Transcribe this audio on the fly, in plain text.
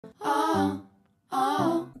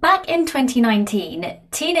Back in 2019,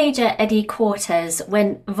 teenager Eddie Cortez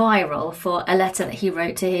went viral for a letter that he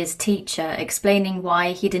wrote to his teacher explaining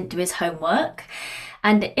why he didn't do his homework.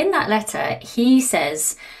 And in that letter, he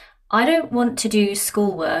says, I don't want to do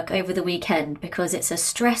schoolwork over the weekend because it's a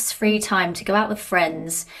stress-free time to go out with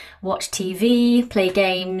friends, watch TV, play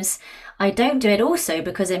games. I don't do it also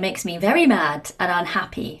because it makes me very mad and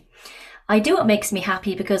unhappy. I do what makes me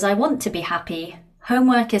happy because I want to be happy.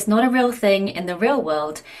 Homework is not a real thing in the real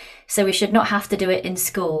world, so we should not have to do it in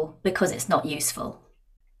school because it's not useful.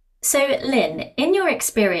 So, Lynn, in your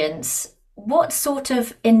experience, what sort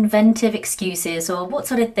of inventive excuses or what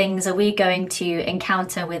sort of things are we going to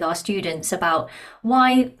encounter with our students about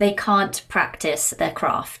why they can't practice their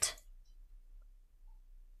craft?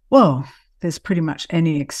 Well, there's pretty much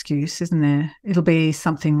any excuse, isn't there? It'll be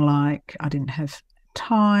something like, I didn't have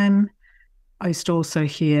time. I used to also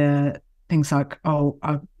hear things like, oh,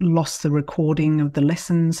 I lost the recording of the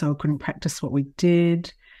lessons, so I couldn't practice what we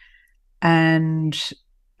did. And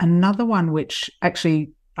another one, which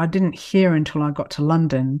actually I didn't hear until I got to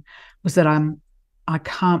London, was that I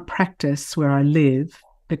can't practice where I live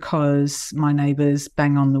because my neighbours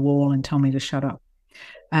bang on the wall and tell me to shut up.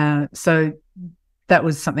 So that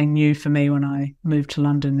was something new for me when I moved to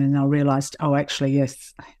London, and I realised, oh, actually,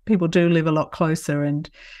 yes, people do live a lot closer, and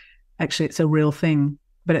actually it's a real thing.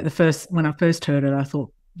 But when I first heard it, I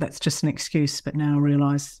thought that's just an excuse. But now I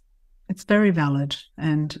realise it's very valid.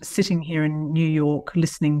 And sitting here in New York,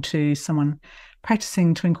 listening to someone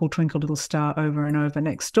practicing Twinkle, Twinkle, Little Star over and over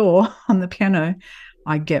next door on the piano,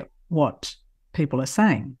 I get what people are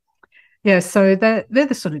saying. Yeah, so they're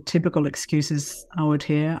the sort of typical excuses I would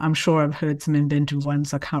hear. I'm sure I've heard some inventive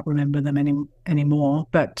ones. I can't remember them anymore.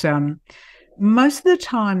 But most of the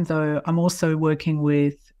time, though, I'm also working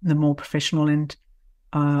with the more professional end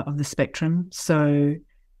of the spectrum. So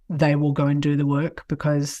they will go and do the work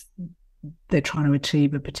because they're trying to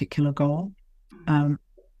achieve a particular goal.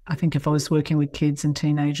 I think if I was working with kids and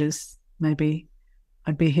teenagers, maybe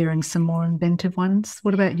I'd be hearing some more inventive ones.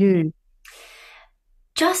 What about you?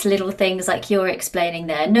 Just little things like you're explaining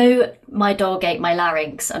there. No, my dog ate my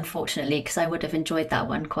larynx, unfortunately, because I would have enjoyed that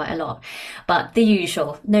one quite a lot. But the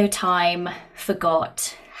usual, no time,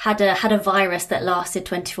 forgot, had a virus that lasted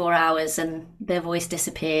 24 hours and their voice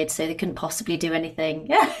disappeared, so they couldn't possibly do anything.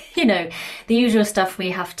 Yeah, the usual stuff we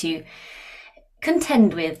have to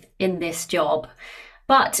contend with in this job.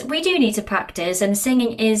 But we do need to practice, and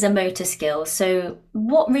singing is a motor skill. So,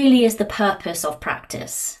 what really is the purpose of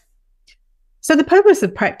practice? So the purpose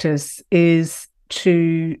of practice is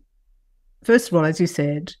to, first of all, as you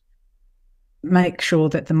said, make sure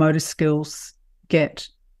that the motor skills get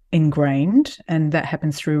ingrained, and that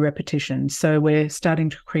happens through repetition. So we're starting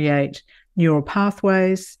to create neural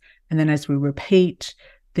pathways, and then as we repeat,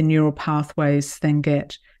 the neural pathways then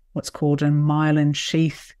get what's called a myelin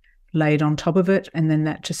sheath laid on top of it, and then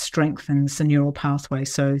that just strengthens the neural pathway,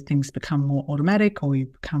 so things become more automatic, or you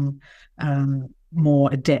become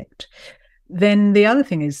more adept. Then the other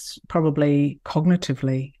thing is probably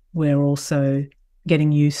cognitively, we're also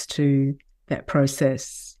getting used to that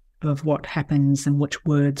process of what happens and which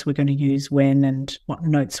words we're going to use when, and what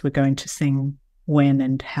notes we're going to sing when,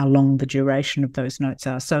 and how long the duration of those notes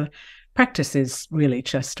are. So practice is really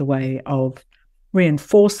just a way of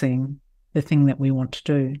reinforcing the thing that we want to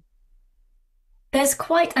do. There's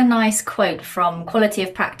quite a nice quote from Quality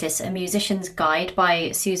of Practice, a Musician's Guide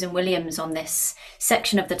by Susan Williams on this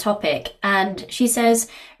section of the topic. And she says,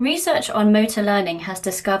 research on motor learning has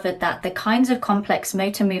discovered that the kinds of complex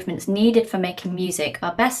motor movements needed for making music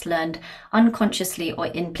are best learned unconsciously or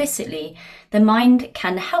implicitly. The mind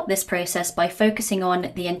can help this process by focusing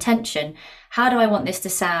on the intention. How do I want this to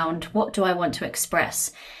sound? What do I want to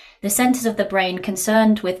express? The centers of the brain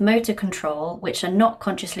concerned with motor control, which are not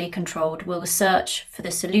consciously controlled, will search for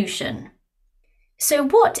the solution. So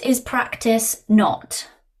what is practice not?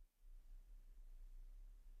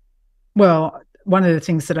 Well, one of the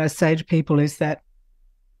things that I say to people is that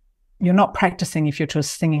you're not practicing if you're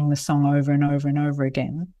just singing the song over and over and over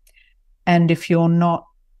again, and if you're not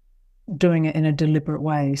doing it in a deliberate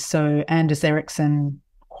way. So Anders Ericsson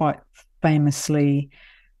quite famously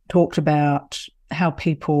talked about how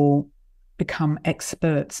people become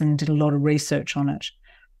experts and did a lot of research on it.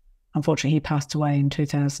 Unfortunately, he passed away in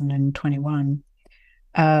 2021.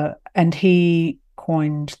 And he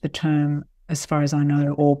coined the term, as far as I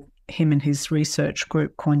know, or him and his research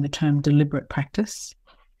group coined the term deliberate practice,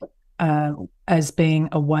 as being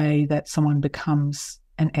a way that someone becomes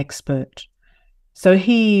an expert. So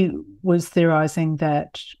he was theorizing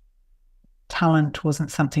that talent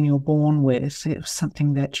wasn't something you're born with, it was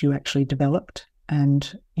something that you actually developed.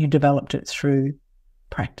 and you developed it through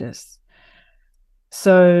practice.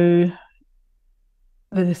 So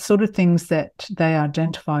the sort of things that they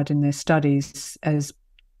identified in their studies as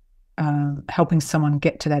helping someone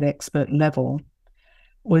get to that expert level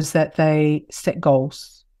was that they set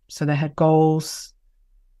goals. So they had goals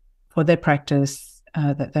for their practice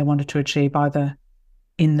that they wanted to achieve either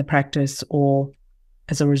in the practice or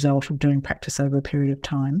as a result of doing practice over a period of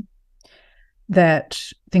time. That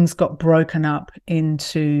things got broken up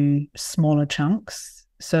into smaller chunks.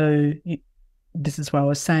 So this is what I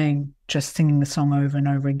was saying, just singing the song over and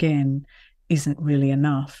over again isn't really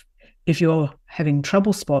enough. If you're having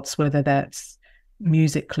trouble spots, whether that's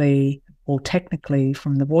musically or technically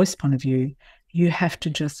from the voice point of view, you have to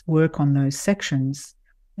just work on those sections,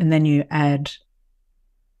 and then you add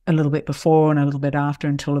a little bit before and a little bit after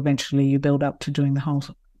until eventually you build up to doing the whole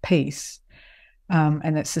piece.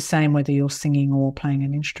 And it's the same whether you're singing or playing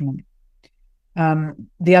an instrument.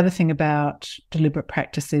 The other thing about deliberate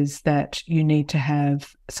practice is that you need to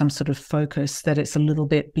have some sort of focus, that it's a little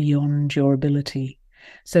bit beyond your ability.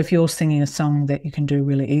 So if you're singing a song that you can do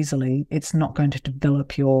really easily, it's not going to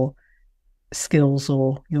develop your skills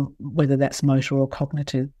or whether that's motor or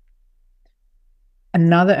cognitive.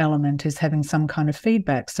 Another element is having some kind of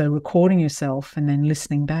feedback. So recording yourself and then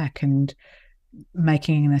listening back and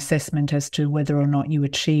making an assessment as to whether or not you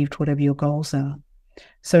achieved whatever your goals are.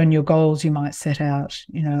 So in your goals, you might set out,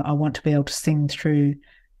 I want to be able to sing through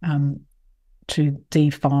to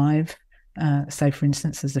D5, say, for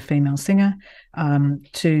instance, as a female singer,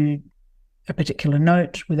 to a particular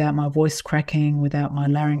note without my voice cracking, without my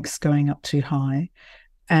larynx going up too high,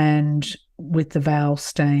 and with the vowel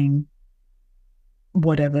staying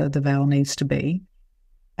whatever the vowel needs to be,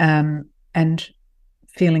 and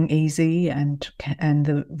feeling easy and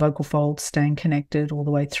the vocal folds staying connected all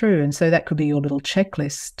the way through. And so that could be your little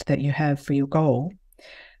checklist that you have for your goal.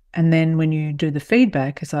 And then when you do the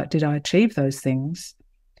feedback, it's like, did I achieve those things?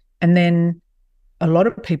 And then a lot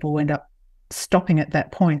of people end up stopping at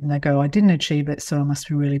that point and they go, I didn't achieve it, so I must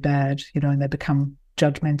be really bad, and they become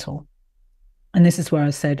judgmental. And this is where I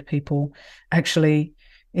say to people, actually,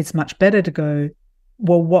 it's much better to go,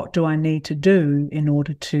 well, what do I need to do in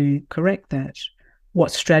order to correct that?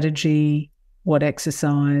 What strategy, what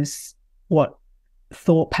exercise, what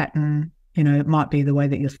thought pattern, it might be the way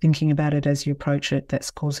that you're thinking about it as you approach it that's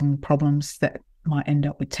causing problems that might end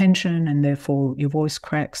up with tension and therefore your voice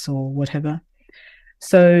cracks or whatever.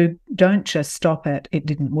 So don't just stop at it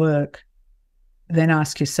didn't work. Then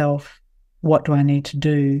ask yourself, what do I need to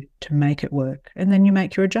do to make it work? And then you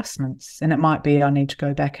make your adjustments. And it might be I need to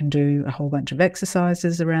go back and do a whole bunch of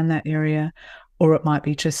exercises around that area. Or it might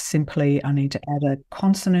be just simply I need to add a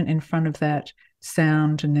consonant in front of that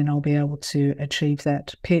sound and then I'll be able to achieve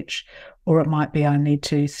that pitch. Or it might be I need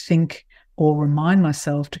to think or remind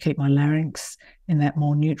myself to keep my larynx in that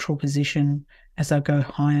more neutral position as I go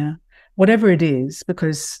higher. Whatever it is,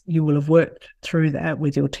 because you will have worked through that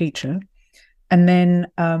with your teacher. And then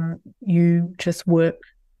you just work,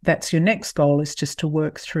 that's your next goal, is just to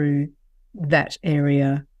work through that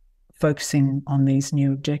area, focusing on these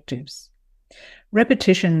new objectives.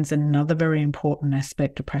 Repetition's another very important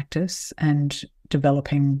aspect of practice and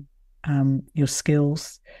developing your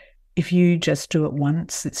skills. If you just do it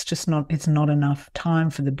once, it's not enough time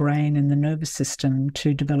for the brain and the nervous system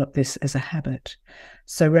to develop this as a habit.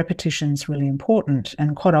 So repetition's really important.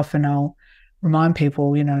 And quite often I'll remind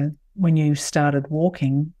people, when you started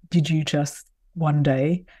walking, did you just one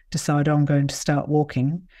day decide, I'm going to start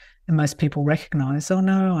walking? And most people recognize, oh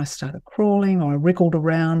no, I started crawling, or I wriggled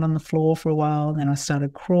around on the floor for a while, and then I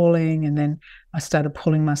started crawling, and then I started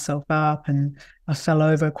pulling myself up, and I fell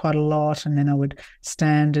over quite a lot, and then I would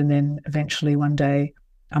stand, and then eventually one day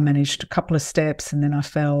I managed a couple of steps, and then I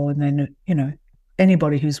fell, and then,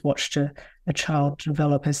 anybody who's watched a child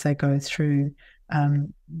develop as they go through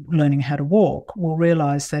learning how to walk will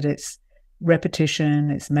realize that it's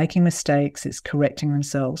repetition, it's making mistakes, it's correcting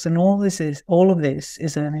themselves. And all of this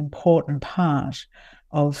is an important part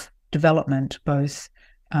of development, both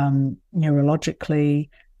neurologically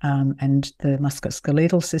and the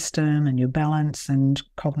musculoskeletal system and your balance and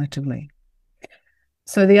cognitively.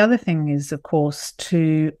 So the other thing is, of course,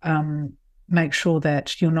 to make sure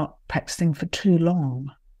that you're not practicing for too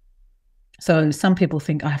long. So some people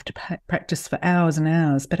think I have to practice for hours and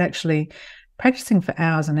hours, but actually practicing for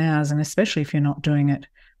hours and hours, and especially if you're not doing it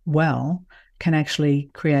well, can actually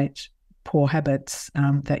create poor habits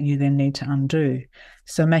that you then need to undo.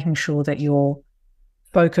 So making sure that you're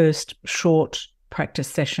focused, short practice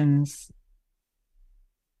sessions.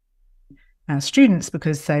 Students,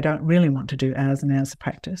 because they don't really want to do hours and hours of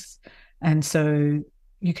practice. And so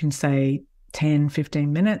you can say 10,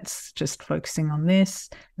 15 minutes, just focusing on this,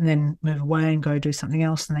 and then move away and go do something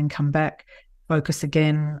else, and then come back, focus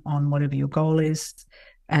again on whatever your goal is,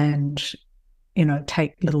 and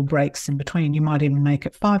take little breaks in between. You might even make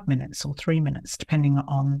it 5 minutes or 3 minutes, depending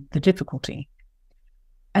on the difficulty.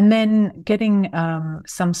 And then getting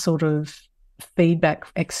some sort of feedback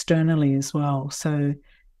externally as well. So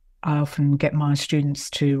I often get my students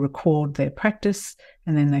to record their practice,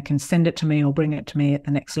 and then they can send it to me or bring it to me at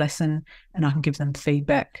the next lesson, and I can give them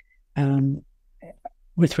feedback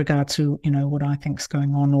with regard to, what I think is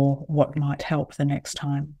going on or what might help the next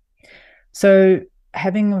time. So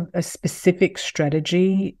having a specific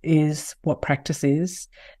strategy is what practice is,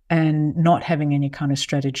 and not having any kind of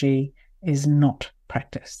strategy is not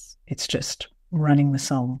practice. It's just running the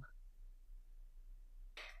song.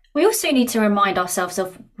 We also need to remind ourselves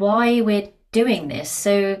of why we're doing this.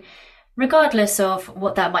 So regardless of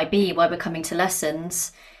what that might be, why we're coming to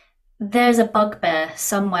lessons, there's a bugbear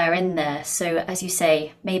somewhere in there. So as you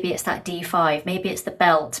say, maybe it's that D5, maybe it's the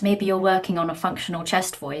belt, maybe you're working on a functional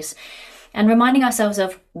chest voice, and reminding ourselves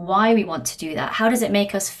of why we want to do that. How does it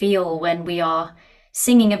make us feel when we are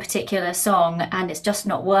singing a particular song and it's just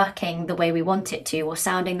not working the way we want it to, or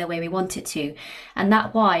sounding the way we want it to? And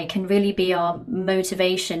that why can really be our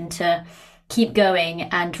motivation to keep going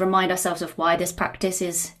and remind ourselves of why this practice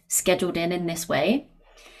is scheduled in this way.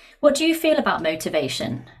 What do you feel about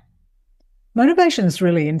motivation? Motivation is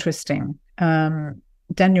really interesting.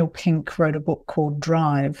 Daniel Pink wrote a book called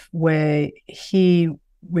Drive, where he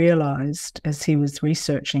realized, as he was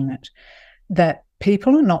researching it, that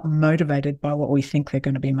people are not motivated by what we think they're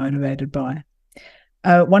going to be motivated by.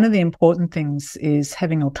 One of the important things is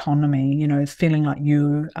having autonomy, feeling like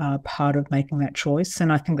you are part of making that choice.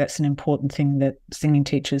 And I think that's an important thing that singing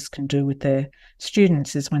teachers can do with their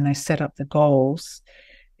students, is when they set up the goals,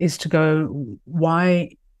 is to go, why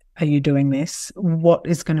are you doing this? What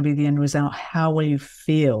is going to be the end result? How will you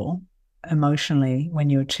feel emotionally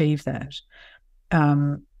when you achieve that?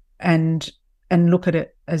 And look at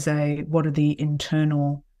it as what are the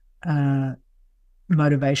internal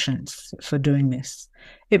motivations for doing this?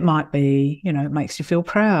 It might be, it makes you feel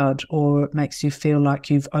proud, or it makes you feel like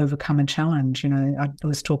you've overcome a challenge. I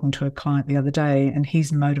was talking to a client the other day, and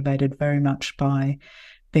he's motivated very much by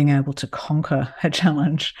being able to conquer a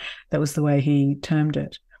challenge. That was the way he termed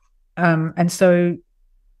it. And so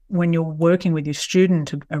when you're working with your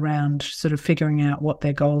student around sort of figuring out what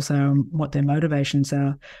their goals are and what their motivations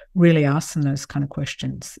are, really ask them those kind of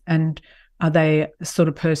questions. And are they the sort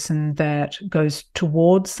of person that goes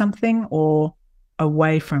towards something or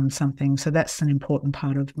away from something? So that's an important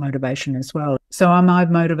part of motivation as well. So am I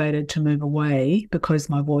motivated to move away because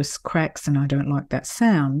my voice cracks and I don't like that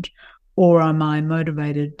sound? Or am I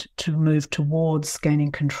motivated to move towards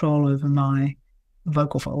gaining control over my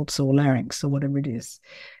vocal folds or larynx or whatever it is?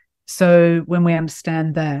 So when we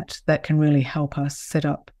understand that, that can really help us set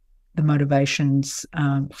up the motivations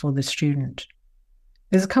for the student.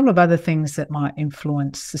 There's a couple of other things that might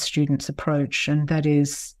influence the student's approach, and that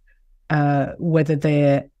is whether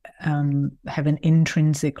they have an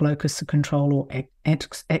intrinsic locus of control or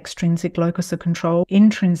extrinsic locus of control.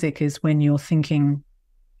 Intrinsic is when you're thinking,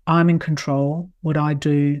 I'm in control, what I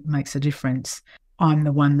do makes a difference. I'm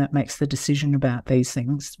the one that makes the decision about these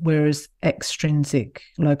things. Whereas extrinsic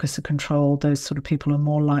locus of control, those sort of people are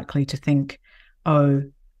more likely to think, oh,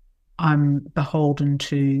 I'm beholden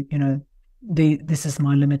to, this is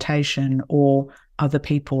my limitation, or other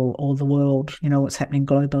people, or the world, what's happening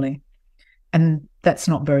globally. And that's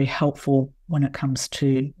not very helpful when it comes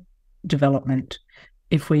to development.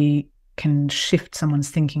 If we can shift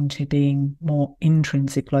someone's thinking to being more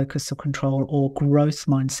intrinsic locus of control, or growth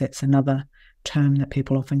mindset's another term that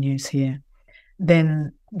people often use here,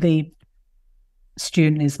 then the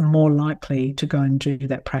student is more likely to go and do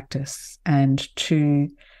that practice and to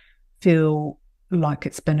feel like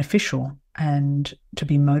it's beneficial and to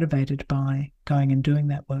be motivated by going and doing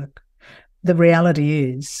that work. The reality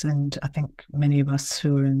is, and I think many of us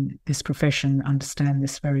who are in this profession understand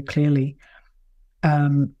this very clearly,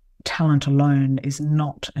 talent alone is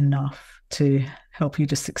not enough to help you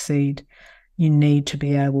to succeed. You need to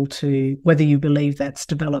be able to, whether you believe that's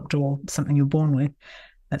developed or something you're born with,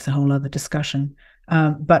 that's a whole other discussion.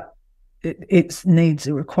 But it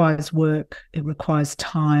requires work, it requires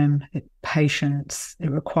time, patience,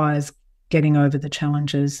 it requires getting over the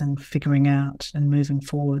challenges and figuring out and moving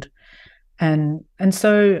forward. And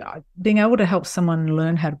so being able to help someone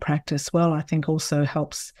learn how to practice well, I think also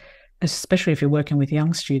helps, especially if you're working with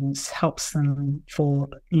young students, helps them for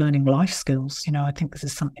learning life skills. I think this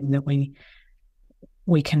is something that we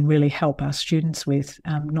can really help our students with,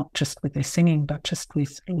 not just with their singing, but just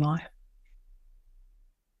with life.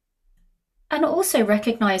 And also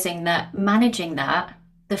recognizing that managing that,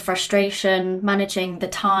 the frustration, managing the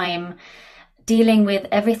time, dealing with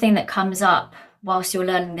everything that comes up whilst you're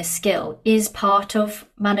learning this skill is part of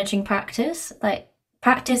managing practice. Like,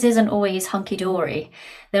 practice isn't always hunky dory.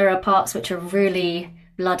 There are parts which are really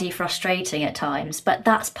bloody frustrating at times, but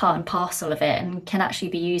that's part and parcel of it and can actually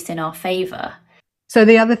be used in our favor. So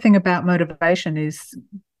the other thing about motivation is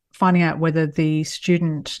finding out whether the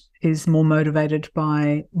student is more motivated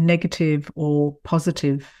by negative or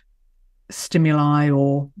positive stimuli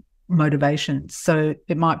or motivations. So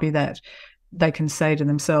it might be that they can say to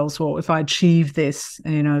themselves, well, if I achieve this,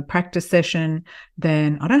 practice session,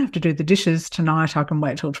 then I don't have to do the dishes tonight. I can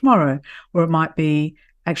wait till tomorrow. Or it might be,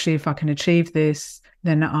 actually, if I can achieve this,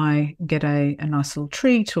 then I get a nice little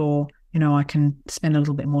treat, or, I can spend a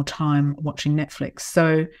little bit more time watching Netflix.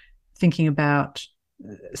 So thinking about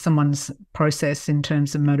someone's process in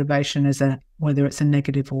terms of motivation as whether it's a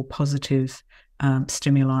negative or positive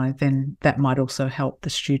stimuli, then that might also help the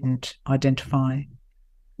student identify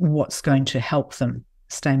what's going to help them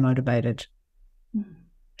stay motivated.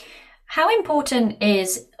 How important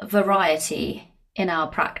is variety in our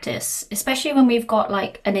practice, especially when we've got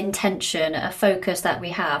like an intention, a focus that we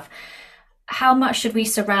have? How much should we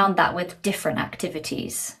surround that with different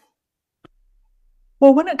activities?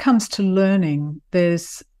 Well, when it comes to learning,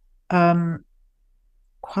 there's quite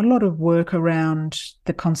a lot of work around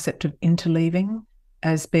the concept of interleaving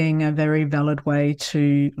as being a very valid way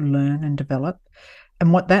to learn and develop.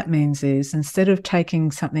 And what that means is, instead of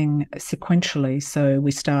taking something sequentially, so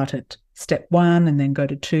we start at step 1 and then go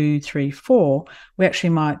to 2, 3, 4, we actually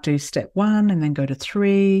might do step 1 and then go to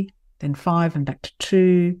 3, then 5 and back to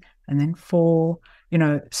 2 and then 4,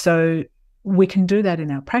 so we can do that in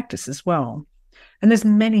our practice as well. And there's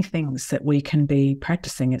many things that we can be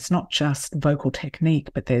practicing. It's not just vocal technique,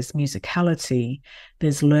 but there's musicality,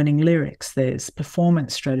 there's learning lyrics, there's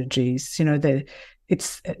performance strategies,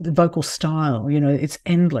 it's the vocal style, it's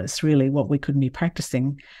endless, really, what we could be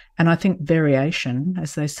practicing. And I think variation,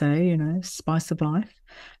 as they say, spice of life.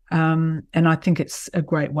 And I think it's a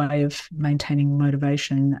great way of maintaining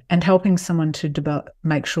motivation and helping someone to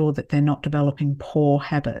make sure that they're not developing poor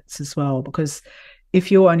habits as well. Because if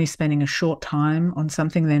you're only spending a short time on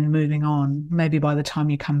something, then moving on, maybe by the time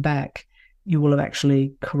you come back, you will have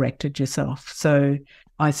actually corrected yourself. So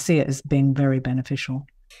I see it as being very beneficial.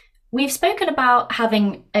 We've spoken about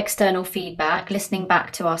having external feedback, listening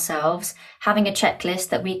back to ourselves, having a checklist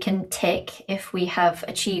that we can tick if we have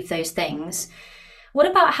achieved those things. What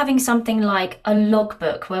about having something like a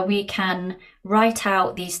logbook where we can write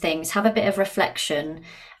out these things, have a bit of reflection,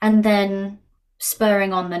 and then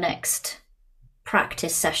spurring on the next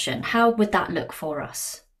practice session? How would that look for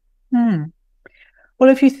us? Well,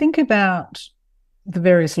 if you think about the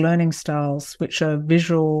various learning styles, which are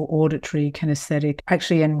visual, auditory, kinesthetic,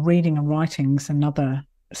 actually, and reading and writing is another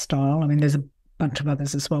style. I mean, there's a bunch of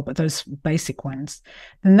others as well, but those basic ones,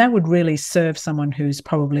 then that would really serve someone who's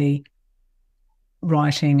probably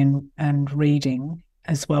writing and reading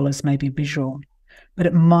as well as maybe visual. But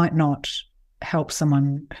it might not help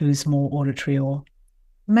someone who's more auditory or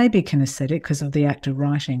maybe kinesthetic because of the act of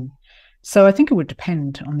writing. So I think it would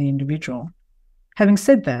depend on the individual. Having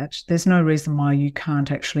said that, there's no reason why you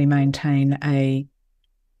can't actually maintain a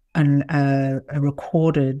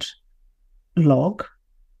recorded log,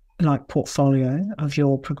 like portfolio of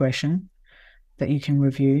your progression that you can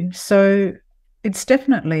review. So it's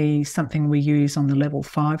definitely something we use on the level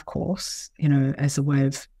 5 course, as a way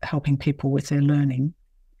of helping people with their learning,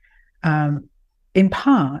 in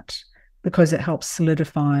part because it helps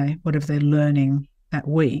solidify whatever they're learning that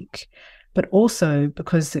week, but also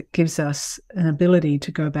because it gives us an ability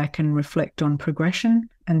to go back and reflect on progression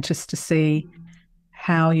and just to see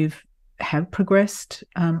how have progressed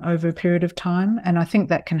over a period of time. And I think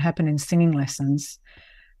that can happen in singing lessons,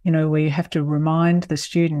 where you have to remind the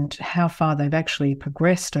student how far they've actually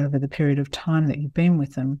progressed over the period of time that you've been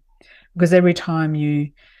with them. Because every time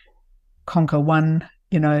you conquer one,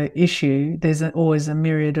 issue, there's always a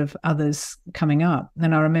myriad of others coming up.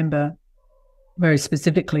 And I remember very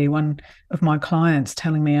specifically one of my clients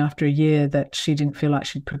telling me after a year that she didn't feel like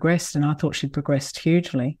she'd progressed, and I thought she'd progressed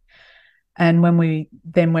hugely. And when we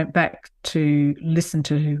then went back to listen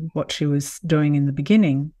to what she was doing in the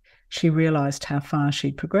beginning, she realised how far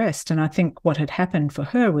she'd progressed. And I think what had happened for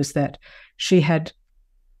her was that she had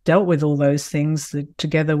dealt with all those things, that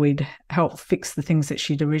together we'd helped fix the things that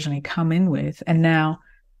she'd originally come in with, and now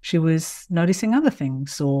she was noticing other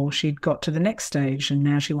things, or she'd got to the next stage and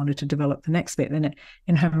now she wanted to develop the next bit. Then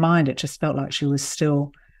in her mind, it just felt like she was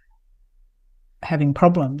still having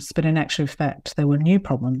problems, but in actual fact, there were new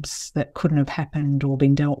problems that couldn't have happened or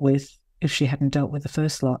been dealt with if she hadn't dealt with the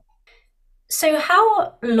first lot. So,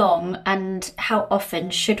 how long and how often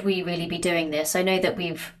should we really be doing this? I know that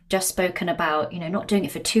we've just spoken about, not doing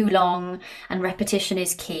it for too long and repetition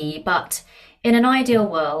is key, but in an ideal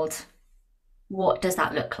world, what does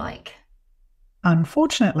that look like?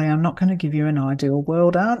 Unfortunately, I'm not going to give you an ideal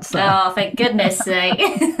world answer. Oh, thank goodness sake.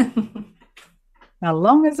 How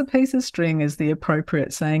long as a piece of string is the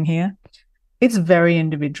appropriate saying here? It's very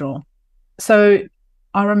individual. So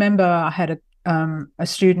I remember I had a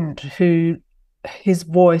student who his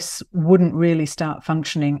voice wouldn't really start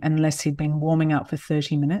functioning unless he'd been warming up for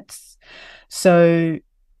 30 minutes. So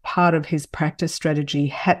part of his practice strategy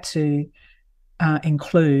had to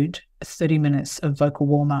include 30 minutes of vocal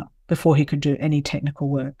warm-up before he could do any technical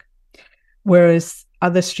work. Whereas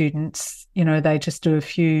other students, they just do a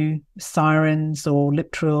few sirens or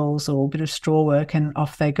lip trills or a bit of straw work and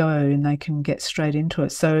off they go and they can get straight into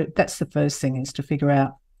it. So that's the first thing, is to figure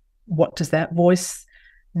out what does that voice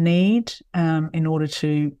need in order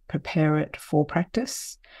to prepare it for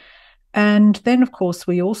practice. And then, of course,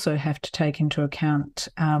 we also have to take into account,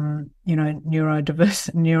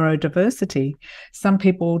 neurodiversity. Some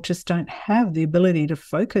people just don't have the ability to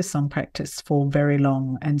focus on practice for very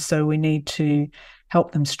long. And so we need to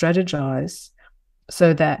help them strategize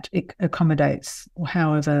so that it accommodates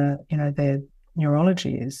however, their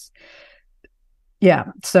neurology is. Yeah,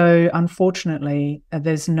 so unfortunately,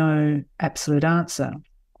 there's no absolute answer.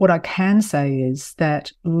 What I can say is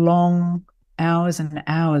that long hours and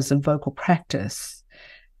hours of vocal practice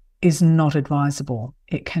is not advisable.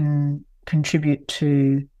 It can contribute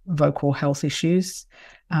to vocal health issues.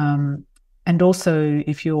 And also,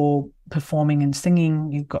 if you're performing and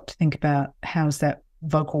singing, you've got to think about how's that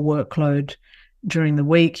vocal workload during the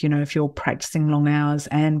week. If you're practicing long hours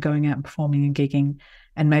and going out and performing and gigging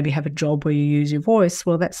and maybe have a job where you use your voice,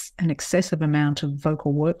 well, that's an excessive amount of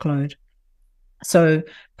vocal workload. So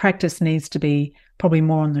practice needs to be probably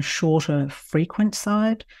more on the shorter, frequent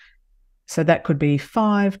side. So that could be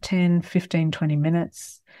 5, 10, 15, 20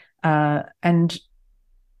 minutes. And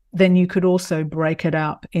then you could also break it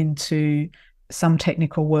up into some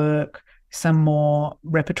technical work, some more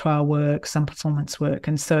repertoire work, some performance work.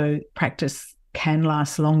 And so practice can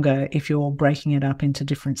last longer if you're breaking it up into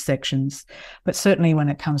different sections. But certainly when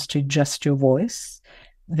it comes to just your voice,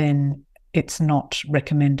 then it's not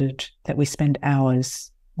recommended that we spend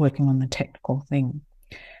hours working on the technical thing.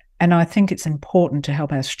 And I think it's important to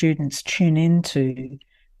help our students tune into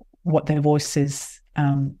what their voice is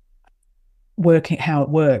working, how it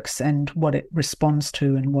works and what it responds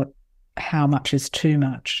to and how much is too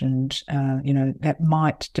much. And, that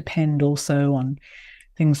might depend also on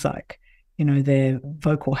things like, their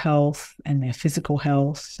vocal health and their physical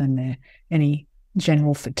health and any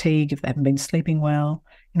general fatigue if they haven't been sleeping well.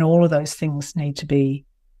 All of those things need to be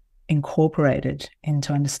incorporated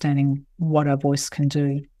into understanding what our voice can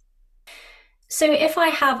do. So if I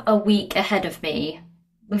have a week ahead of me,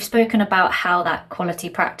 we've spoken about how that quality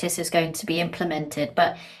practice is going to be implemented,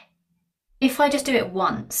 but if I just do it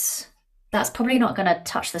once, that's probably not going to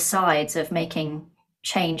touch the sides of making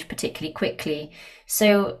change particularly quickly.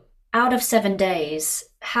 So out of 7 days,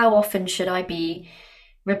 how often should I be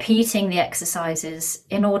repeating the exercises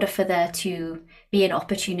in order for there to be an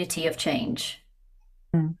opportunity of change?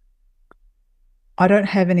 I don't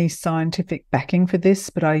have any scientific backing for this,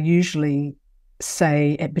 but I usually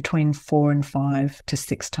say at between 4 and 5 to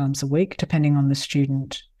 6 times a week, depending on the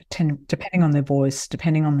student, depending on their voice,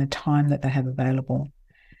 depending on the time that they have available.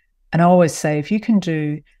 And I always say if you can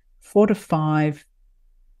do 4 to 5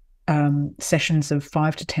 sessions of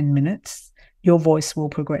 5 to 10 minutes, your voice will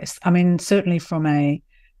progress. I mean, certainly from an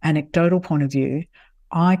anecdotal point of view,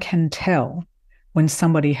 I can tell when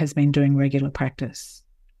somebody has been doing regular practice.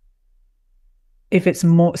 If it's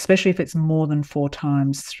more, especially if it's more than 4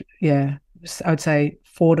 times, I'd say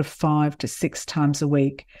 4 to 5 to 6 times a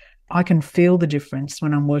week, I can feel the difference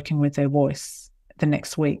when I'm working with their voice the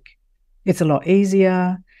next week. It's a lot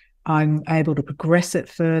easier. I'm able to progress it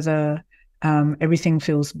further. Everything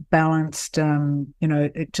feels balanced.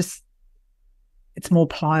 It's more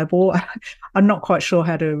pliable. I'm not quite sure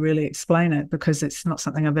how to really explain it because it's not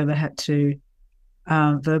something I've ever had to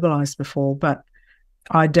verbalize before, but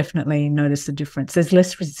I definitely notice the difference. There's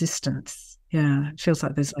less resistance. Yeah, it feels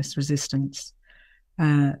like there's less resistance.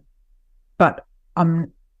 But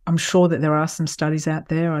I'm sure that there are some studies out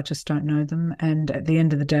there. I just don't know them. And at the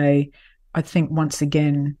end of the day, I think once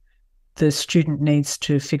again, the student needs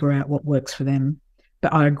to figure out what works for them.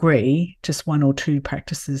 But I agree, just 1 or 2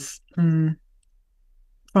 practices from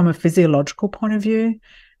a physiological point of view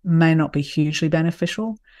may not be hugely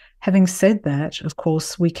beneficial. Having said that, of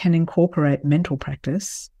course, we can incorporate mental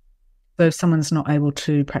practice. So if someone's not able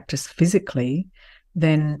to practice physically,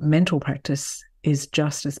 then mental practice is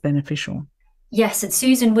just as beneficial. Yes, and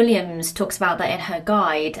Susan Williams talks about that in her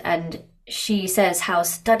guide, and she says how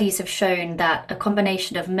studies have shown that a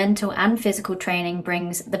combination of mental and physical training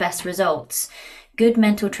brings the best results. Good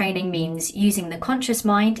mental training means using the conscious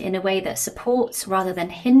mind in a way that supports rather than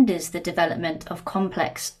hinders the development of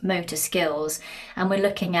complex motor skills. And we're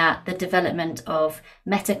looking at the development of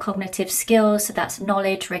metacognitive skills, so that's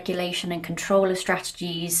knowledge, regulation, and control of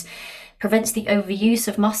strategies, prevents the overuse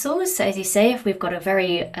of muscles. So, as you say, if we've got a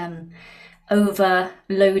very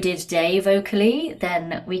overloaded day vocally,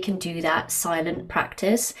 then we can do that silent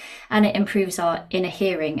practice, and it improves our inner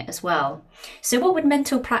hearing as well. So what would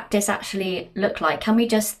mental practice actually look like? Can we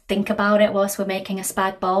just think about it whilst we're making a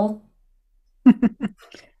spag bowl?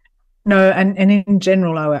 No, and in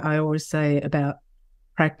general, I always say about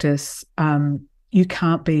practice, you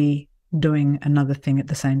can't be doing another thing at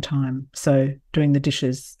the same time. So doing the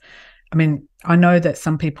dishes. I mean, I know that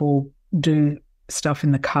some people do stuff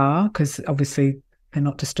in the car because obviously they're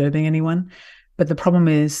not disturbing anyone. But the problem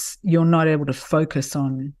is you're not able to focus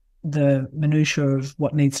on the minutiae of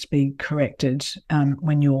what needs to be corrected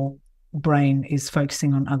when your brain is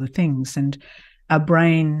focusing on other things. And our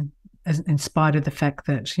brain, in spite of the fact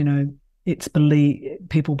that,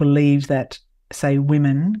 people believe that, say,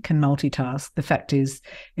 women can multitask, the fact is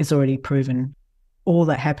it's already proven. All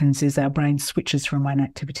that happens is our brain switches from one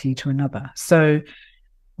activity to another. So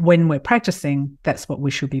when we're practicing, that's what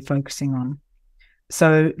we should be focusing on.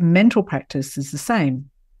 So mental practice is the same.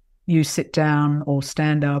 You sit down or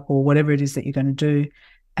stand up or whatever it is that you're going to do,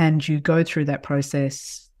 and you go through that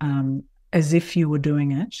process as if you were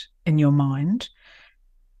doing it in your mind.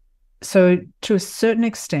 So to a certain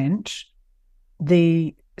extent,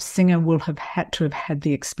 the singer will have had to have had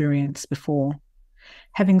the experience before.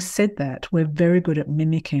 Having said that, we're very good at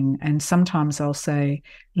mimicking, and sometimes I'll say,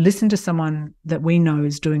 listen to someone that we know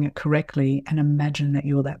is doing it correctly and imagine that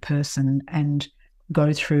you're that person, and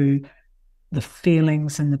go through the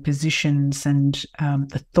feelings and the positions and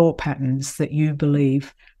the thought patterns that you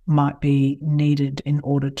believe might be needed in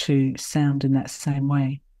order to sound in that same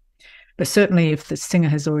way. But certainly if the singer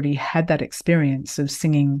has already had that experience of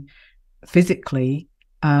singing physically,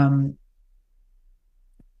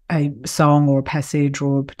 a song or a passage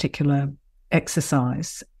or a particular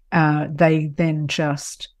exercise, they then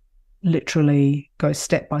just literally go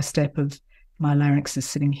step by step of my larynx is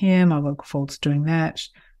sitting here, my vocal folds doing that,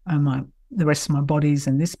 the rest of my body's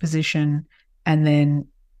in this position, and then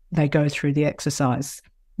they go through the exercise.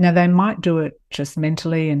 Now, they might do it just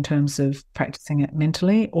mentally in terms of practicing it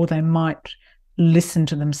mentally, or they might listen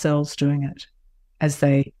to themselves doing it as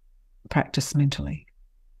they practice mentally.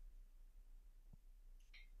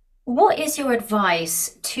 What is your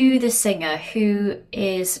advice to the singer who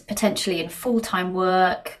is potentially in full-time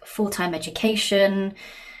work, full-time education?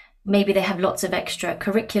 Maybe they have lots of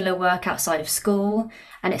extracurricular work outside of school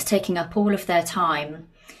and it's taking up all of their time.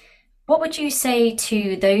 What would you say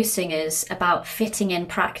to those singers about fitting in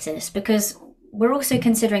practice? Because we're also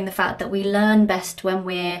considering the fact that we learn best when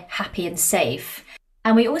we're happy and safe.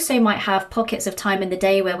 And we also might have pockets of time in the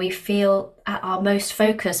day where we feel at our most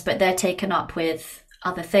focused, but they're taken up with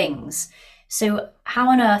other things. So how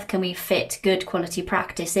on earth can we fit good quality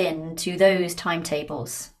practice into those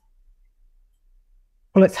timetables?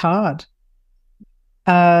 Well, it's hard.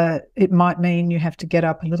 It might mean you have to get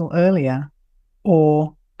up a little earlier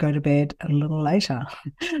or go to bed a little later,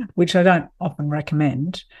 which I don't often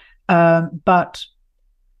recommend. But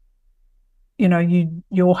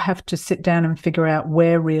you'll have to sit down and figure out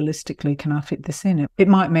where realistically can I fit this in. It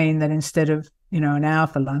might mean that instead of an hour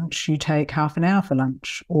for lunch, you take half an hour for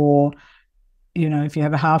lunch, or if you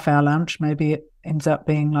have a half-hour lunch, maybe it ends up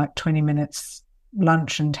being like 20 minutes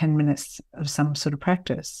lunch and 10 minutes of some sort of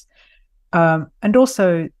practice. And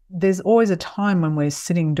also, there's always a time when we're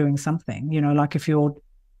sitting doing something. Like if you're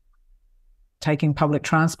taking public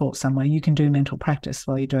transport somewhere, you can do mental practice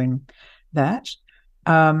while you're doing that.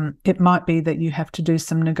 It might be that you have to do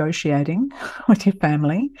some negotiating with your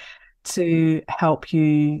family to help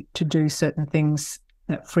you to do certain things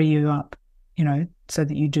that free you up, so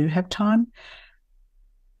that you do have time.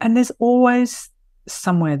 And there's always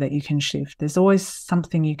somewhere that you can shift. There's always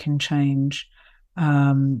something you can change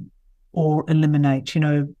or eliminate.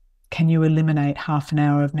 Can you eliminate half an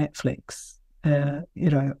hour of Netflix?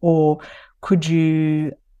 Or could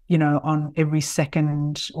you, on every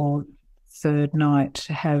second or third night,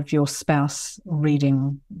 have your spouse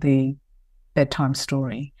reading the bedtime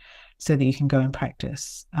story so that you can go and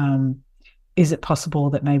practice? Is it possible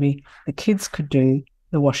that maybe the kids could do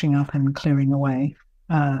the washing up and clearing away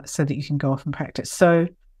so that you can go off and practice? So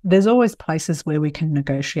there's always places where we can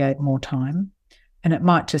negotiate more time, and it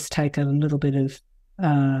might just take a little bit of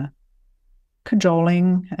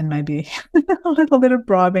cajoling and maybe a little bit of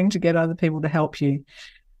bribing to get other people to help you.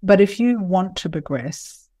 But if you want to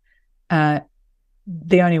progress,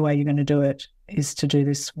 the only way you're going to do it is to do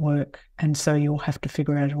this work, and so you'll have to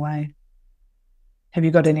figure out a way. Have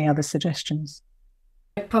you got any other suggestions?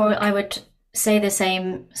 Probably, I would say the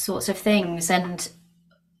same sorts of things. And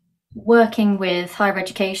working with higher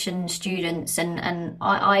education students, and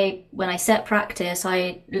I when I set practice,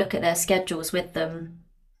 I look at their schedules with them,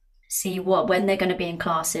 see when they're going to be in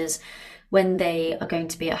classes, when they are going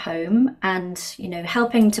to be at home, and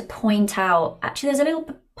helping to point out, actually there's a little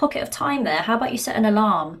pocket of time there. How about you set an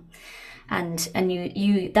alarm, and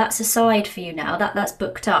you that's aside for you now, that's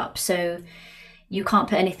booked up, so you can't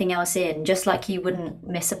put anything else in. Just like you wouldn't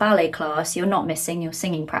miss a ballet class, you're not missing your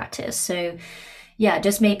singing practice. So yeah,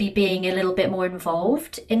 just maybe being a little bit more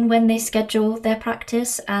involved in when they schedule their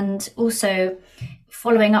practice, and also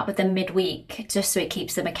following up with them midweek, just so it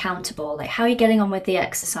keeps them accountable. Like, how are you getting on with the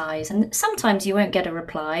exercise? And sometimes you won't get a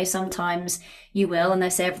reply, sometimes you will, and they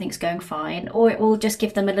say everything's going fine, or it will just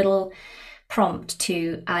give them a little prompt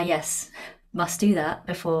to, yes, must do that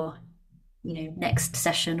before, next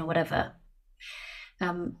session or whatever.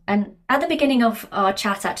 And at the beginning of our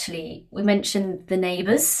chat, actually, we mentioned the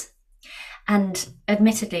neighbours. And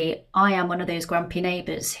admittedly, I am one of those grumpy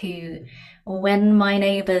neighbours who, when my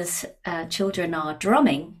neighbours' children are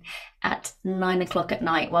drumming at 9 o'clock at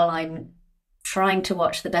night while I'm trying to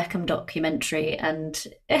watch the Beckham documentary and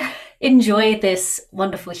enjoy this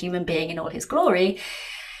wonderful human being in all his glory,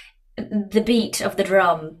 the beat of the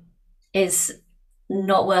drum is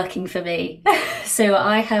not working for me. So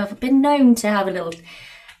I have been known to have a little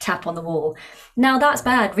tap on the wall. Now, that's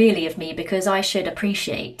bad, really, of me, because I should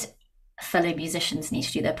appreciate fellow musicians need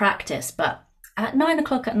to do their practice. But at 9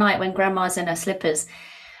 o'clock at night, when grandma's in her slippers,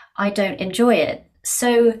 I don't enjoy it.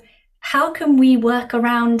 So how can we work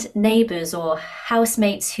around neighbours or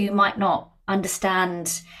housemates who might not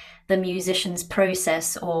understand the musician's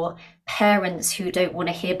process, or parents who don't want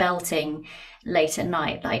to hear belting late at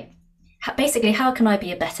night? Like, basically, how can I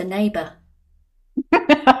be a better neighbour?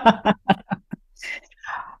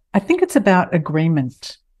 I think it's about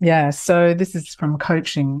agreement. Yeah. So this is from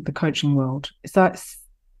coaching, the coaching world. So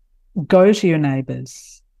go to your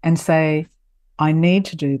neighbours and say, I need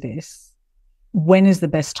to do this. When is the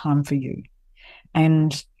best time for you?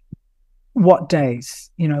 And what days,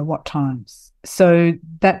 what times? So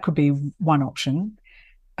that could be one option.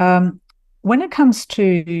 When it comes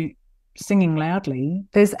to singing loudly,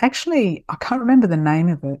 there's actually, I can't remember the name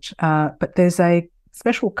of it, but there's a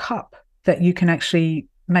special cup that you can actually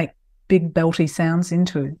make big belty sounds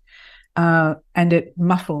into, and it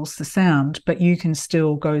muffles the sound, but you can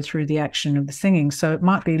still go through the action of the singing. So it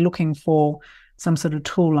might be looking for some sort of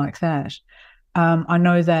tool like that. I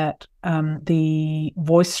know that the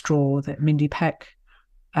voice straw that Mindy Pack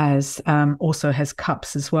has also has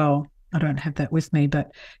cups as well. I don't have that with me,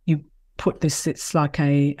 but you put this, it's like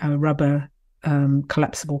a rubber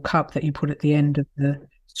collapsible cup that you put at the end of the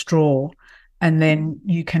straw, and then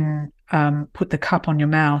you can put the cup on your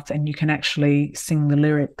mouth and you can actually sing the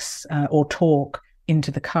lyrics or talk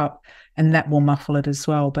into the cup, and that will muffle it as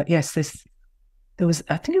well. But yes, there was,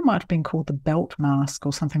 I think it might have been called the belt mask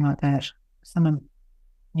or something like that. Some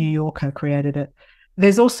New Yorker created it.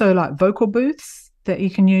 There's also like vocal booths that you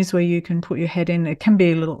can use where you can put your head in. It can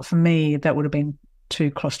be a little, for me, that would have been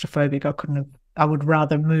too claustrophobic. I would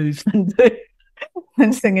rather move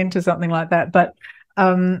than sing into something like that. But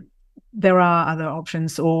there are other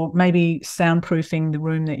options, or maybe soundproofing the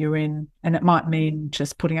room that you're in. And it might mean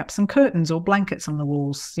just putting up some curtains or blankets on the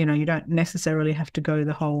walls. You don't necessarily have to go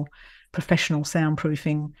the whole professional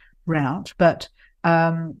soundproofing route, but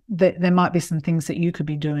there might be some things that you could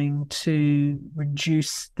be doing to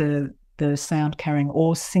reduce the sound carrying,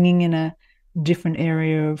 or singing in a different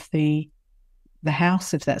area of the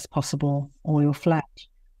house, if that's possible, or your flat,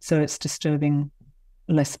 so it's disturbing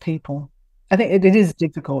less people. I think it is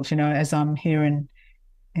difficult, as I'm here in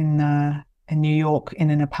New York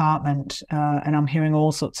in an apartment, and I'm hearing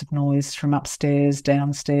all sorts of noise from upstairs,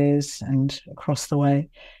 downstairs, and across the way.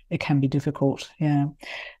 It can be difficult. Yeah.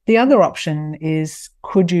 The other option is,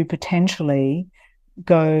 could you potentially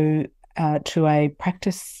go to a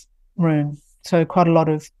practice room? So quite a lot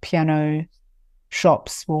of piano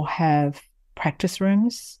shops will have practice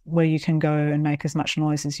rooms where you can go and make as much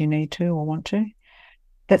noise as you need to or want to.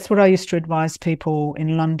 That's what I used to advise people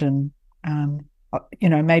in London.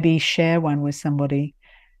 Maybe share one with somebody.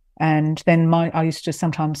 And then I used to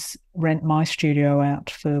sometimes rent my studio out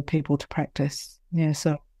for people to practice. Yeah,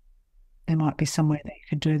 so there might be somewhere that you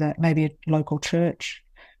could do that, maybe a local church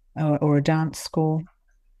or a dance school.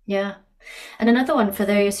 Yeah. And another one for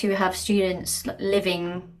those who have students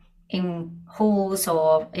living in halls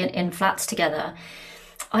or in flats together,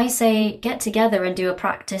 I say get together and do a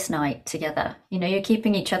practice night together. You know, you're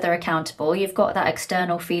keeping each other accountable. You've got that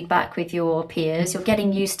external feedback with your peers. You're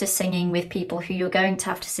getting used to singing with people who you're going to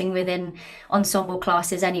have to sing with in ensemble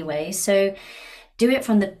classes anyway. So do it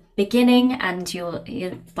from the beginning, and you'll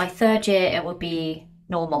by third year it will be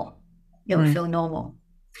normal. You'll feel normal.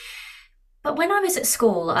 But when I was at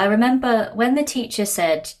school, I remember when the teacher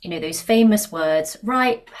said, you know, those famous words,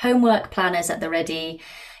 right, homework planners at the ready,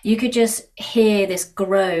 you could just hear this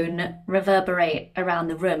groan reverberate around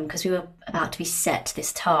the room because we were about to be set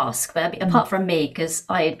this task. But apart from me, because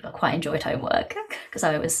I quite enjoyed homework because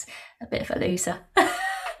I was a bit of a loser.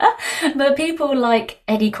 But people like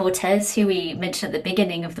Eddie Cortez, who we mentioned at the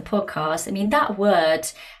beginning of the podcast, I mean, that word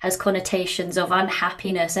has connotations of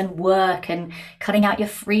unhappiness and work and cutting out your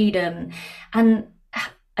freedom. And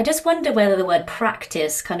I just wonder whether the word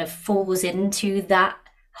practice kind of falls into that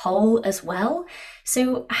hole as well.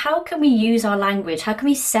 So how can we use our language? How can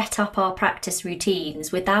we set up our practice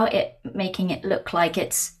routines without it making it look like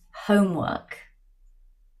it's homework?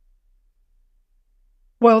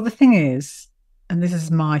 Well, the thing is, and this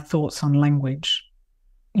is my thoughts on language,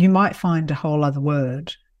 you might find a whole other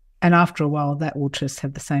word, and after a while that will just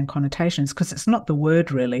have the same connotations because it's not the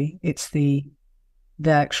word really, it's the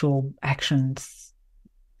actual actions.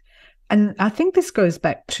 And I think this goes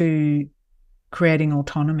back to creating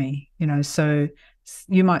autonomy, you know. So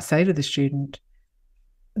you might say to the student,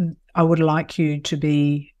 I would like you to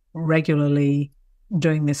be regularly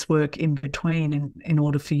doing this work in between in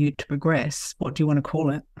order for you to progress. What do you want to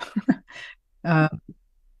call it?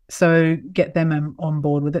 So get them on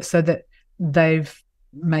board with it so that they've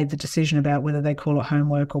made the decision about whether they call it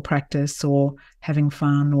homework or practice or having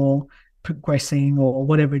fun or progressing or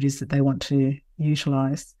whatever it is that they want to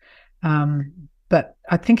utilize. But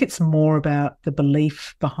I think it's more about the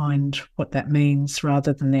belief behind what that means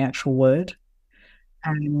rather than the actual word.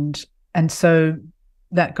 And so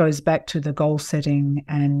that goes back to the goal setting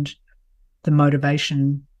and the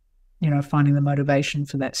motivation, you know, finding the motivation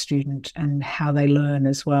for that student and how they learn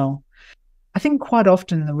as well. I think quite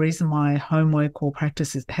often the reason why homework or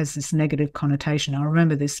practice has this negative connotation, I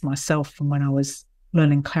remember this myself from when I was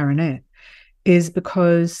learning clarinet, is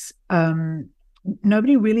because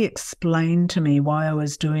nobody really explained to me why I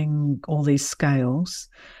was doing all these scales,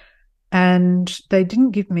 and they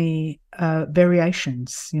didn't give me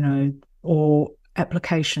variations, you know, or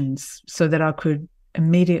applications so that I could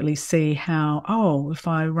immediately see how, oh, if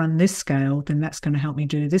I run this scale, then that's going to help me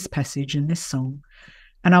do this passage in this song.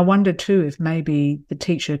 And I wonder too if maybe the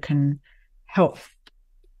teacher can help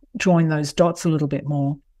join those dots a little bit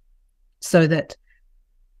more so that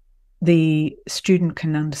the student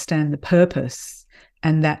can understand the purpose,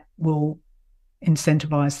 and that will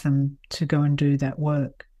incentivize them to go and do that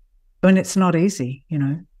work. And it's not easy, you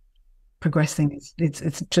know, progressing,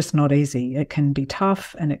 it's just not easy. It can be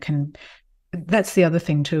tough, and that's the other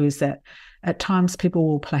thing too, is that at times people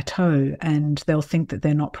will plateau and they'll think that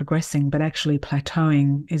they're not progressing, but actually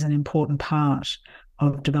plateauing is an important part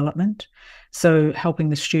of development. So helping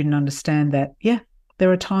the student understand that, yeah,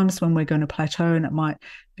 there are times when we're going to plateau, and it might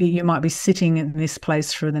be, you might be sitting in this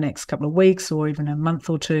place for the next couple of weeks or even a month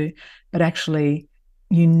or two, but actually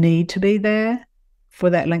you need to be there for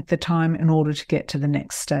that length of time in order to get to the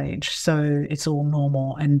next stage. So it's all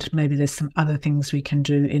normal, and maybe there's some other things we can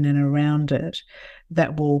do in and around it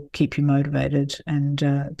that will keep you motivated and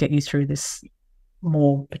get you through this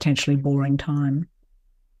more potentially boring time.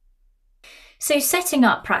 So setting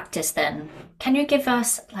up practice then, can you give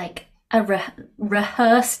us like a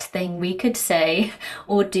rehearsed thing we could say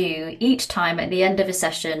or do each time at the end of a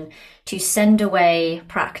session to send away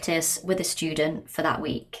practice with a student for that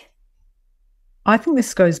week? I think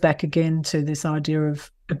this goes back again to this idea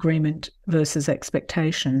of agreement versus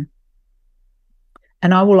expectation.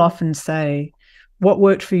 And I will often say, what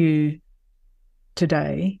worked for you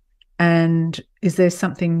today? And is there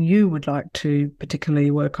something you would like to particularly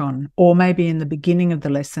work on? Or maybe in the beginning of the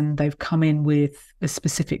lesson, they've come in with a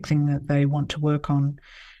specific thing that they want to work on.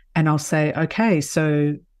 And I'll say, okay,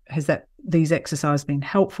 so has these exercises been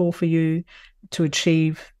helpful for you to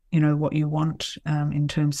achieve, you know, what you want in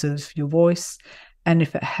terms of your voice? And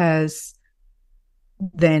if it has,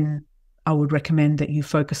 then I would recommend that you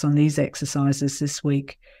focus on these exercises this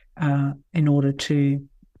week in order to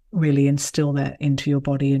really instill that into your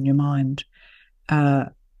body and your mind.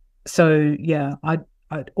 So yeah,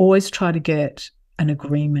 I'd always try to get an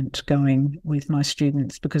agreement going with my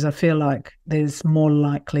students, because I feel like there's more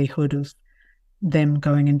likelihood of them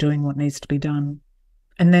going and doing what needs to be done.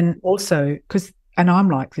 And then also, and I'm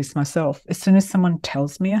like this myself, as soon as someone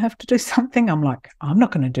tells me I have to do something, I'm like, I'm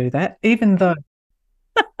not going to do that, even though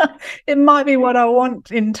it might be what I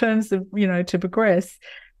want in terms of, to progress.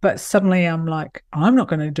 But suddenly I'm like, I'm not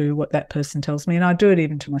going to do what that person tells me. And I do it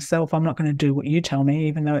even to myself. I'm not going to do what you tell me,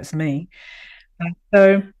 even though it's me.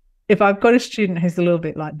 So if I've got a student who's a little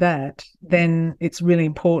bit like that, then it's really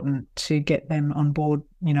important to get them on board,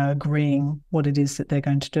 agreeing what it is that they're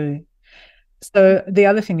going to do. So the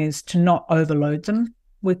other thing is to not overload them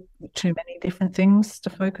with too many different things to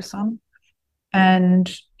focus on.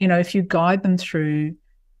 And, if you guide them through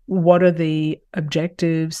what are the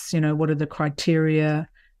objectives, what are the criteria,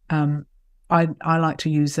 I like to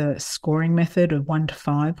use a scoring method of 1 to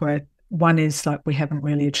 5, where 1 is like we haven't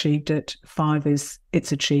really achieved it, 5 is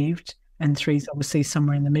it's achieved, and 3 is obviously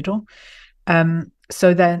somewhere in the middle.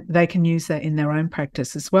 So that they can use that in their own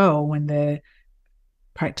practice as well when they're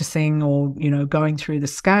practicing or, going through the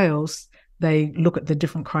scales. They look at the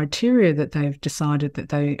different criteria that they've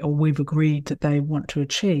decided or we've agreed that they want to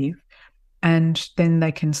achieve, and then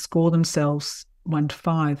they can score themselves 1 to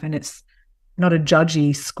 5. And it's not a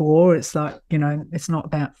judgy score. It's like, it's not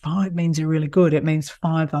about 5 means you're really good. It means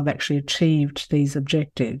 5, I've actually achieved these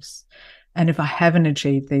objectives. And if I haven't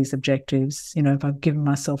achieved these objectives, if I've given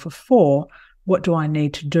myself a 4, what do I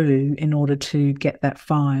need to do in order to get that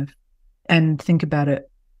 5? And think about it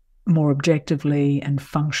more objectively and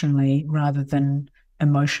functionally rather than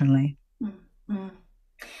emotionally. Mm-hmm.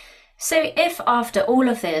 So if after all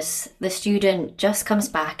of this, the student just comes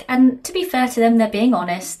back, and to be fair to them, they're being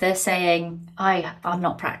honest, they're saying, I'm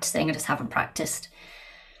not practicing, I just haven't practiced.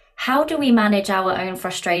 How do we manage our own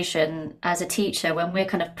frustration as a teacher when we're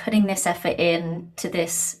kind of putting this effort in to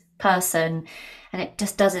this person and it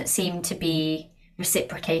just doesn't seem to be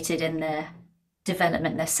reciprocated in their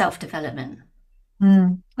development, their self-development?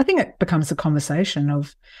 I think it becomes a conversation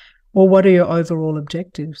of, well, what are your overall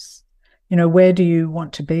objectives? Where do you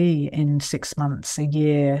want to be in 6 months, a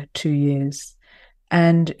year, 2 years?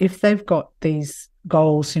 And if they've got these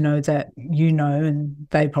goals, that and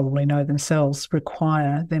they probably know themselves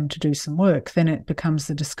require them to do some work, then it becomes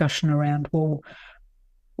the discussion around, well,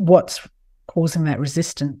 what's causing that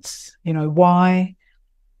resistance? Why,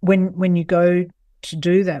 when you go to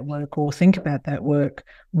do that work or think about that work,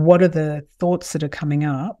 what are the thoughts that are coming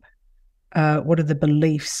up? What are the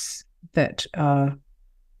beliefs that are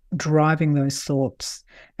driving those thoughts?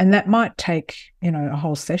 And that might take, a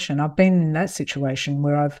whole session. I've been in that situation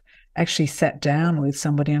where I've actually sat down with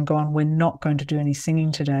somebody and gone, we're not going to do any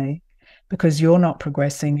singing today because you're not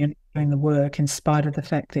progressing and doing the work in spite of the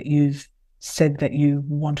fact that you've said that you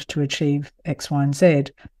wanted to achieve X, Y, and Z.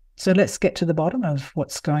 So let's get to the bottom of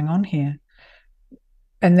what's going on here.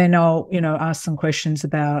 And then I'll, ask some questions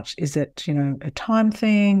about, is it, a time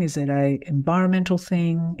thing? Is it a environmental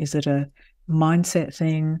thing? Is it a mindset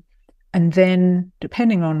thing? And then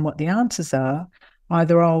depending on what the answers are,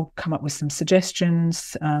 either I'll come up with some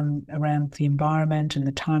suggestions around the environment and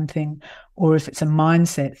the time thing, or if it's a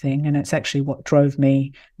mindset thing, and it's actually what drove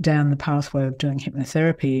me down the pathway of doing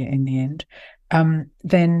hypnotherapy in the end,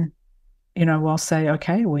 then, I'll say,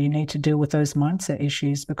 okay, well, you need to deal with those mindset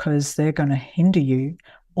issues because they're going to hinder you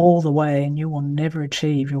all the way and you will never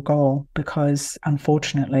achieve your goal because,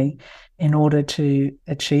 unfortunately, in order to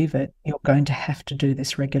achieve it, you're going to have to do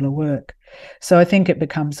this regular work. So I think it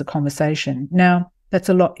becomes a conversation. Now, that's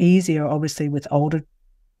a lot easier, obviously, with older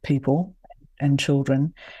people and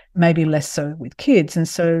children, maybe less so with kids. And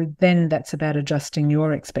so then that's about adjusting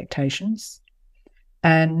your expectations.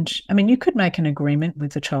 And I mean, you could make an agreement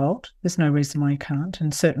with the child. There's no reason why you can't.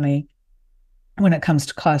 And certainly when it comes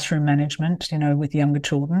to classroom management, with younger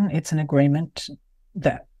children, it's an agreement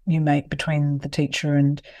that you make between the teacher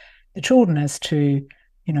and the children as to,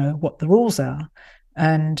 what the rules are.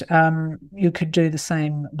 And you could do the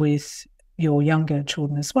same with your younger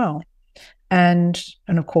children as well. And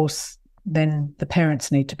of course, then the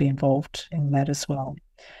parents need to be involved in that as well.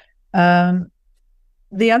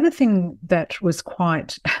 The other thing that was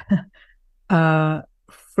quite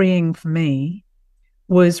freeing for me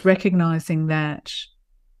was recognizing that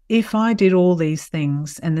if I did all these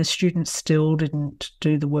things and the students still didn't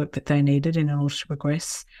do the work that they needed in order to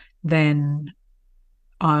progress, then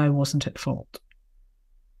I wasn't at fault.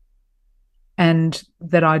 And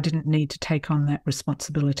that I didn't need to take on that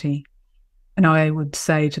responsibility. And I would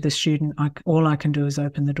say to the student, all I can do is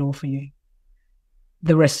open the door for you.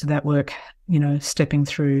 The rest of that work, stepping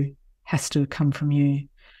through has to come from you.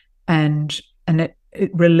 And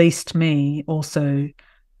it released me also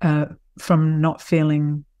from not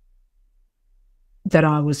feeling that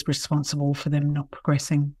I was responsible for them not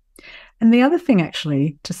progressing. And the other thing,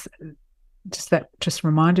 actually, just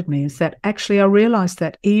reminded me, is that actually I realized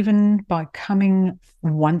that even by coming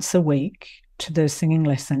once a week to the singing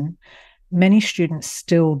lesson, many students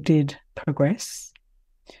still did progress.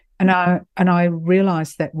 And I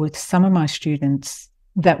realized that with some of my students,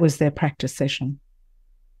 that was their practice session,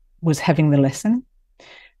 was having the lesson.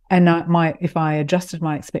 And if I adjusted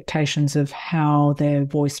my expectations of how their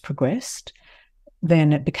voice progressed,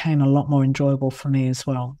 then it became a lot more enjoyable for me as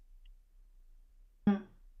well.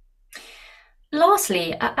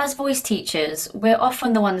 Lastly, as voice teachers, we're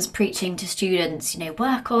often the ones preaching to students,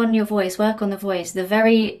 work on your voice, work on the voice, the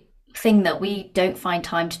very thing that we don't find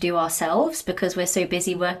time to do ourselves because we're so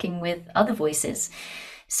busy working with other voices.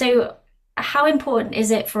 So, how important is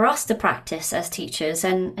it for us to practice as teachers?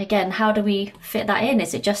 And again, how do we fit that in?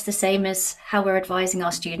 Is it just the same as how we're advising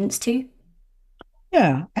our students to?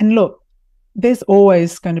 Yeah. And look, there's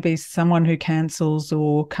always going to be someone who cancels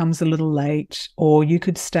or comes a little late, or you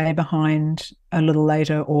could stay behind a little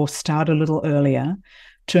later or start a little earlier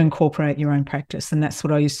to incorporate your own practice. And that's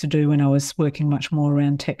what I used to do when I was working much more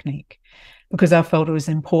around technique, because I felt it was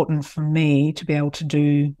important for me to be able to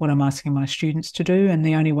do what I'm asking my students to do. And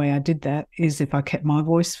the only way I did that is if I kept my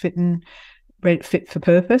voice fit for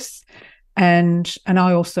purpose. And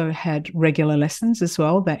I also had regular lessons as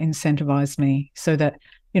well that incentivized me, so that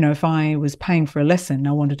if I was paying for a lesson,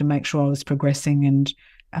 I wanted to make sure I was progressing and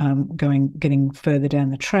getting further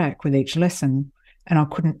down the track with each lesson. And I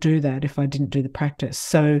couldn't do that if I didn't do the practice.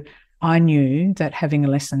 So I knew that having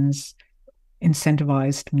lessons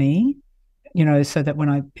incentivized me, so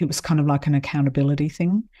that it was kind of like an accountability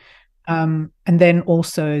thing. And then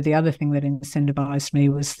also the other thing that incentivized me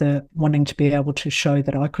was the wanting to be able to show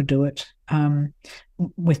that I could do it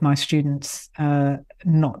with my students,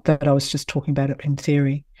 not that I was just talking about it in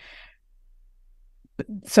theory.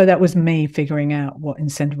 So that was me figuring out what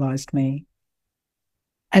incentivized me.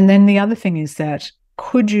 And then the other thing is that,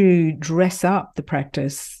 could you dress up the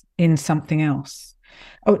practice in something else?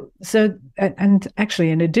 Oh, so, and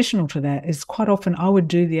actually, in additional to that, is quite often I would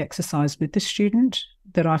do the exercise with the student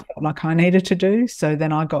that I felt like I needed to do. So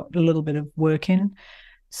then I got a little bit of work in.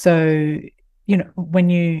 So, when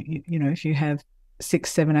if you have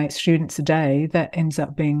 6, 7, 8 students a day, that ends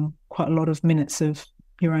up being quite a lot of minutes of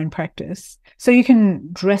your own practice. So you can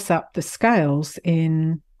dress up the scales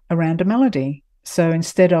around a melody. So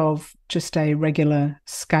instead of just a regular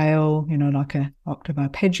scale, like a octave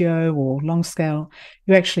arpeggio or long scale,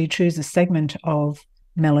 you actually choose a segment of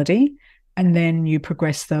melody, and then you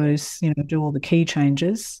progress those, do all the key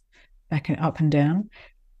changes back and up and down.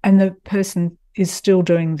 And the person is still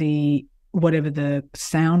doing whatever the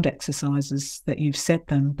sound exercises that you've set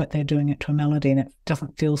them, but they're doing it to a melody, and it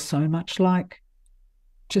doesn't feel so much like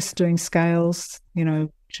just doing scales,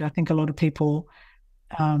 which I think a lot of people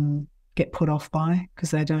get put off by,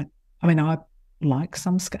 because they don't. I mean, I like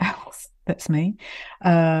some scales. That's me.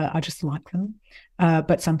 I just like them.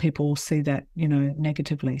 But some people see that,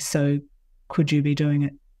 negatively. So could you be doing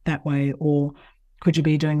it that way, or could you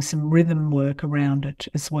be doing some rhythm work around it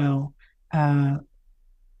as well,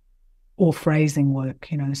 or phrasing work?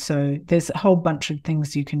 So there's a whole bunch of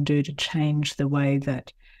things you can do to change the way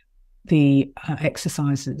that the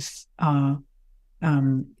exercises are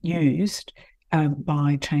used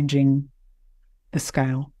by changing the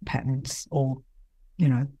scale patterns, or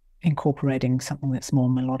incorporating something that's more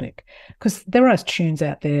melodic, because there are tunes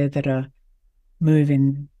out there that are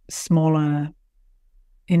moving smaller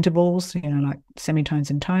intervals, like semitones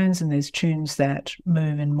and tones, and there's tunes that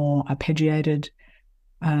move in more arpeggiated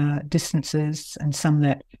distances, and some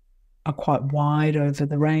that are quite wide over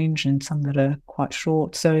the range, and some that are quite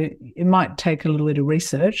short. So it might take a little bit of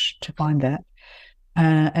research to find that.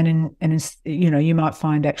 You might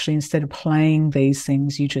find, actually, instead of playing these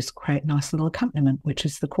things, you just create nice little accompaniment, which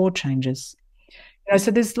is the chord changes. So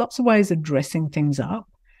there's lots of ways of dressing things up,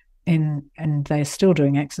 and they're still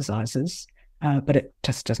doing exercises, but it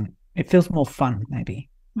just doesn't. It feels more fun, maybe.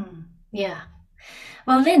 Yeah.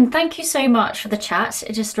 Well, Lynn, thank you so much for the chat.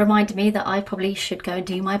 It just reminded me that I probably should go and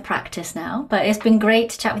do my practice now. But it's been great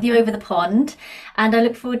to chat with you over the pond, and I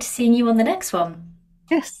look forward to seeing you on the next one.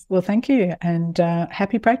 Yes, well, thank you, and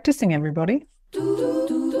happy practicing, everybody.